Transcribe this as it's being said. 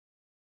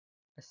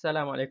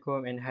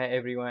Assalamualaikum and hi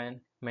everyone.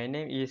 My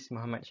name is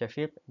Muhammad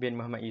Syafiq bin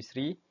Muhammad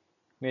Yusri,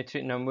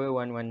 matric number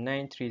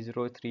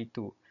 1193032.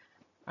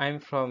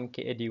 I'm from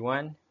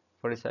KAD1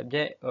 for the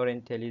subject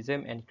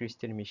Orientalism and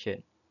Christian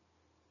Mission.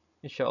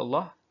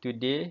 Inshallah,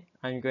 today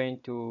I'm going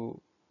to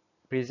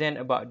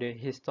present about the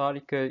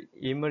historical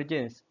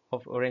emergence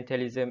of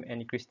Orientalism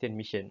and Christian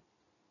Mission.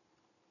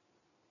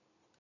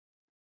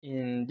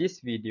 In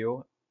this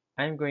video,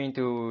 I'm going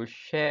to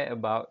share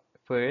about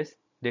first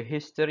the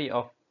history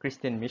of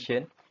Christian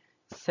mission,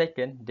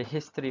 second the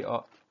history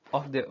of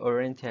the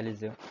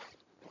Orientalism,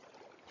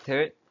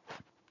 third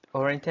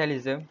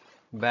Orientalism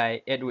by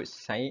Edward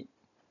Said,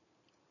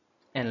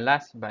 and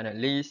last but not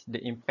least the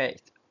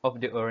impact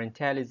of the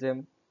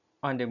Orientalism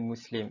on the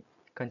Muslim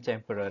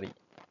contemporary.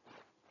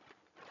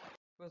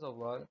 First of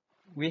all,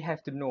 we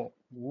have to know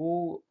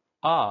who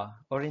are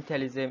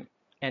Orientalism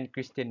and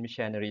Christian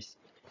missionaries.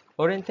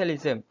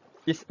 Orientalism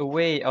is a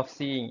way of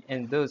seeing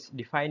and thus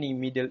defining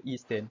Middle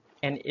Eastern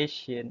and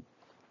Asian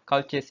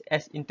cultures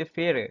as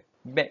inferior,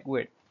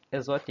 backward,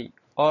 exotic,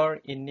 or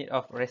in need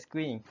of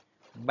rescuing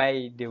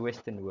by the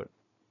Western world.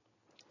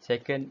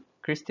 Second,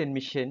 Christian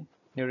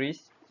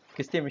missionaries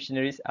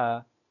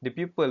are the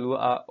people who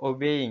are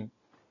obeying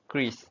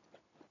Christ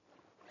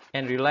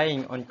and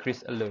relying on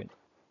Christ alone.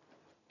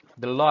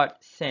 The Lord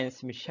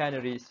sends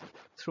missionaries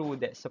through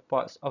the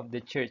supports of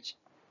the church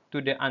to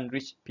the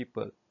unreached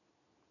people.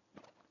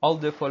 All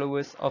the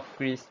followers of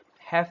Christ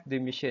have the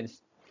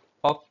missions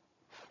of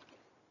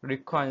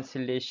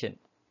reconciliation,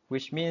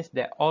 which means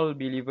that all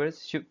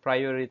believers should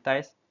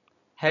prioritize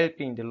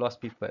helping the lost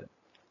people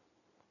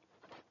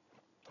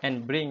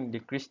and bring the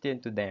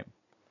Christian to them.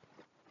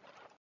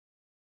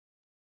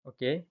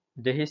 Okay,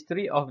 the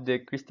history of the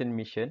Christian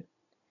mission.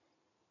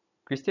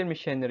 Christian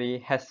missionary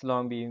has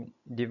long been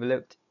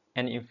developed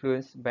and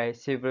influenced by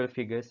several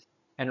figures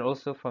and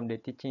also from the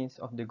teachings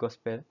of the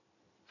Gospel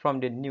from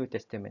the New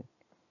Testament.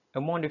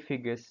 Among the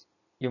figures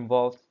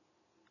involved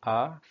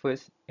are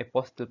first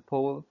Apostle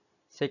Paul,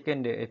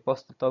 second the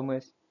Apostle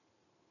Thomas,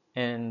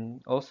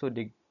 and also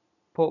the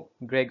Pope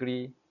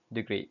Gregory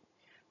the Great.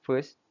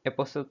 First,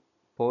 Apostle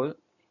Paul,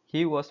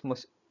 he was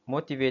most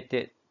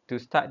motivated to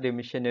start the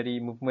missionary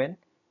movement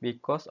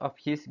because of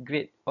his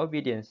great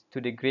obedience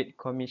to the Great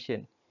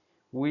Commission,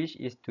 which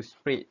is to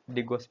spread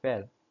the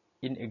gospel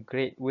in a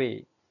great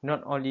way,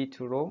 not only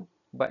to Rome,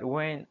 but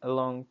went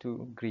along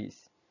to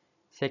Greece.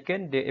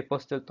 Second, the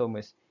Apostle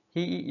Thomas.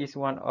 He is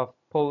one of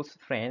Paul's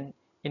friends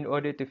in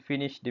order to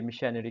finish the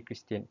missionary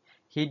Christian.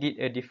 He did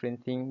a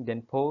different thing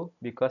than Paul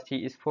because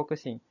he is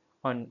focusing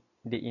on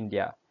the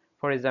India.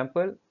 For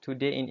example,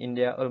 today in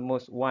India,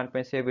 almost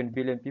 1.7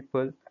 billion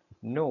people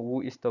know who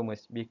is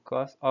Thomas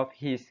because of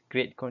his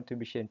great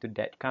contribution to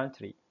that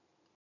country.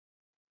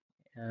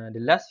 The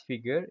last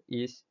figure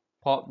is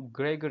Pope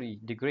Gregory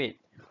the Great.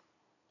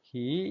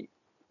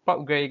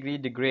 Pope Gregory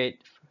the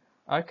Great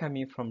are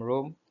coming from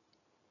Rome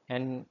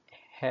and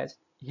has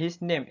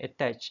his name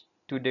attached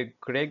to the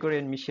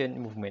Gregorian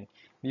mission movement.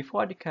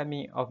 Before the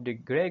coming of the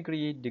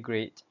Gregory the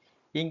Great,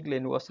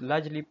 England was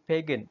largely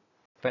pagan,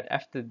 but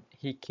after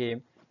he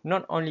came,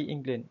 not only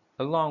England,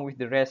 along with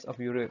the rest of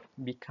Europe,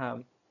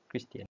 became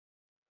Christian.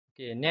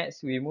 Okay,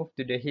 next we move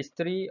to the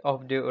history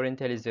of the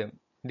Orientalism.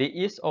 The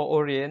East or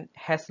Orient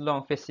has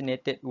long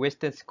fascinated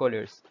Western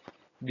scholars,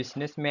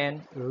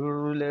 businessmen,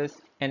 rulers,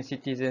 and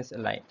citizens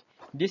alike.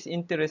 This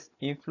interest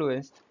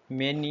influenced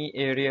many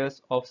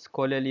areas of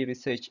scholarly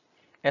research,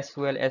 as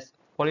well as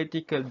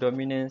political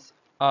dominance,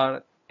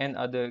 art, and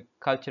other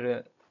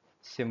cultural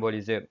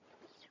symbolism.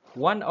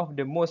 One of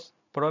the most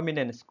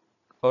prominent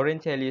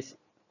Orientalists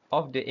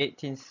of the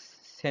 18th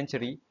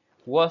century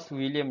was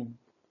William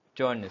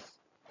Jonas,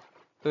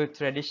 a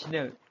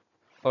traditional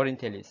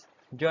Orientalist.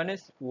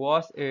 Jonas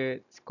was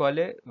a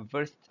scholar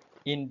versed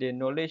in the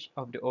knowledge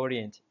of the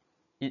Orient,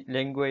 its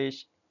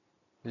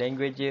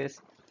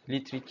languages,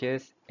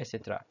 literatures,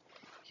 etc.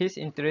 His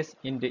interest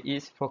in the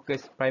East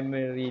focused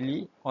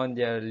primarily on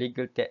their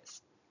legal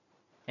texts,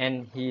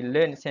 and he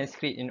learned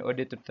Sanskrit in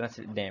order to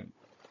translate them.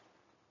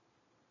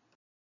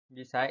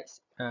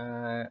 Besides,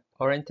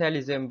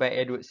 Orientalism by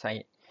Edward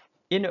Said.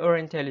 In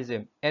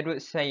Orientalism,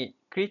 Edward Said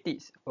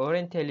critiques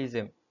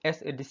Orientalism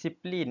as a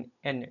discipline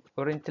and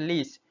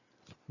Orientalists,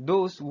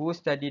 those who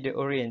study the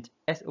Orient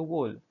as a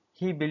whole.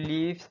 He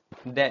believes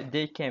that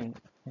they can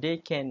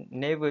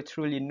never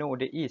truly know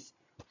the East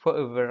for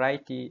a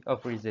variety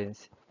of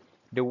reasons.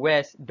 The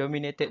West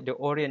dominated the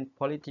Orient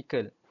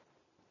politically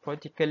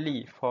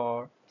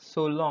for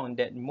so long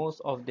that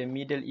most of the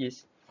Middle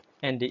East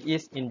and the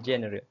East in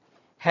general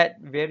had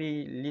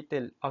very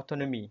little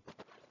autonomy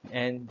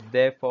and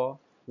therefore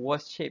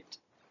was shaped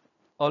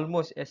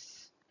almost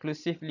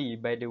exclusively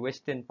by the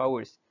Western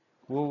powers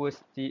who were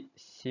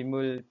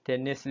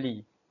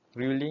simultaneously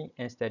ruling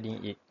and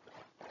studying it.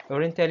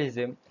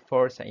 Orientalism,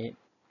 for Said,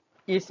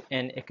 is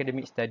an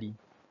academic study,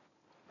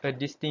 a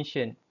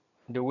distinction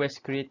the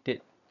West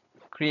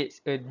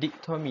creates a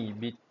dichotomy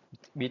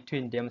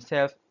between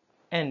themselves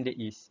and the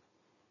East.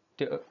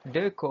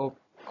 The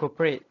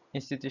corporate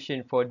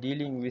institution for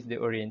dealing with the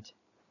Orient,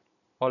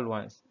 all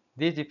ones.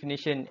 These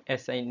definitions,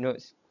 as I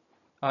note,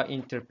 are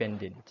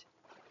interdependent.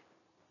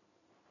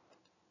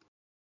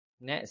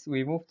 Next,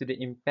 we move to the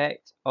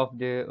impact of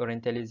the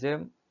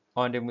Orientalism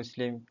on the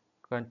Muslim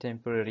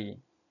contemporary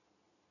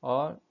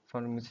or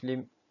from the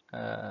Muslim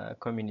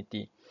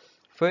community.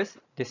 First,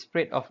 the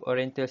spread of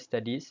Oriental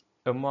studies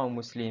among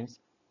Muslims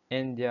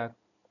and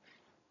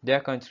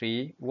their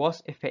country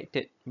was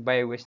affected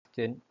by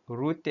Western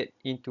rooted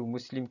into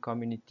Muslim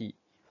community,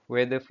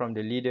 whether from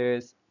the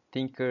leaders,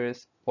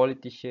 thinkers,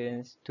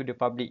 politicians to the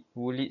public,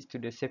 who leads to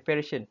the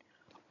separation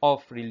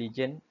of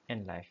religion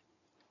and life.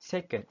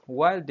 Second,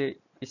 while the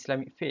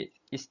Islamic faith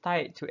is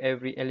tied to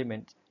every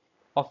element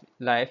of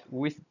life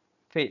with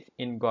faith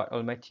in God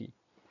Almighty,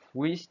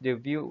 which the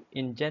view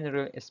in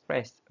general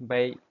expressed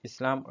by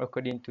Islam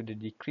according to the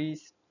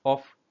decrees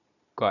of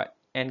God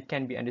and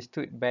can be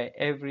understood by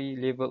every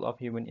level of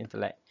human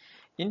intellect.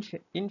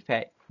 In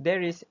fact,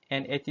 there is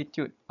an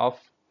attitude of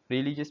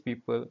religious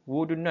people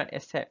who do not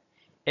accept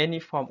any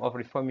form of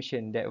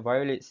reformation that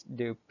violates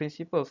the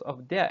principles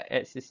of their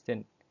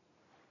existence.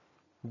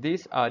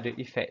 These are the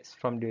effects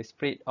from the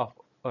spread of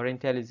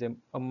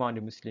Orientalism among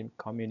the Muslim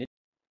community.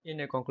 In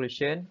a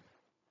conclusion,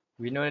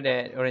 we know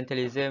that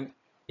Orientalism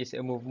is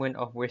a movement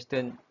of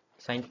Western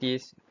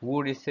scientists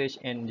who research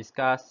and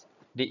discuss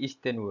the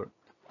Eastern world,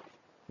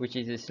 which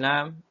is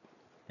Islam,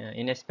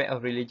 in aspect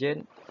of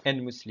religion,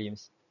 and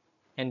Muslims.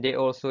 And they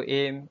also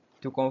aim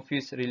to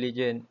confuse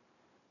religion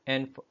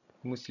and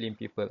Muslim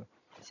people.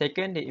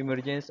 Second, the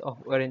emergence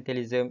of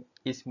Orientalism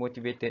is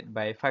motivated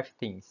by five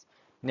things,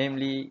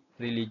 namely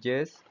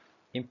religious,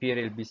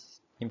 imperial,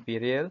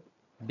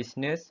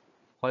 business,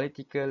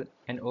 political,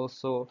 and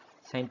also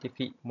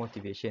scientific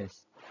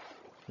motivations.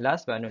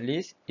 Last but not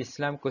least,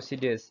 Islam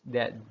considers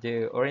that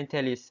the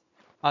Orientalists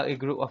are a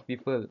group of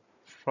people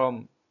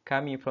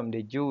coming from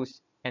the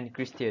Jews and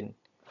Christian.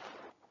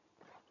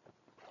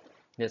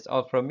 That's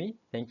all from me.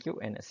 Thank you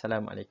and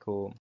Assalamualaikum.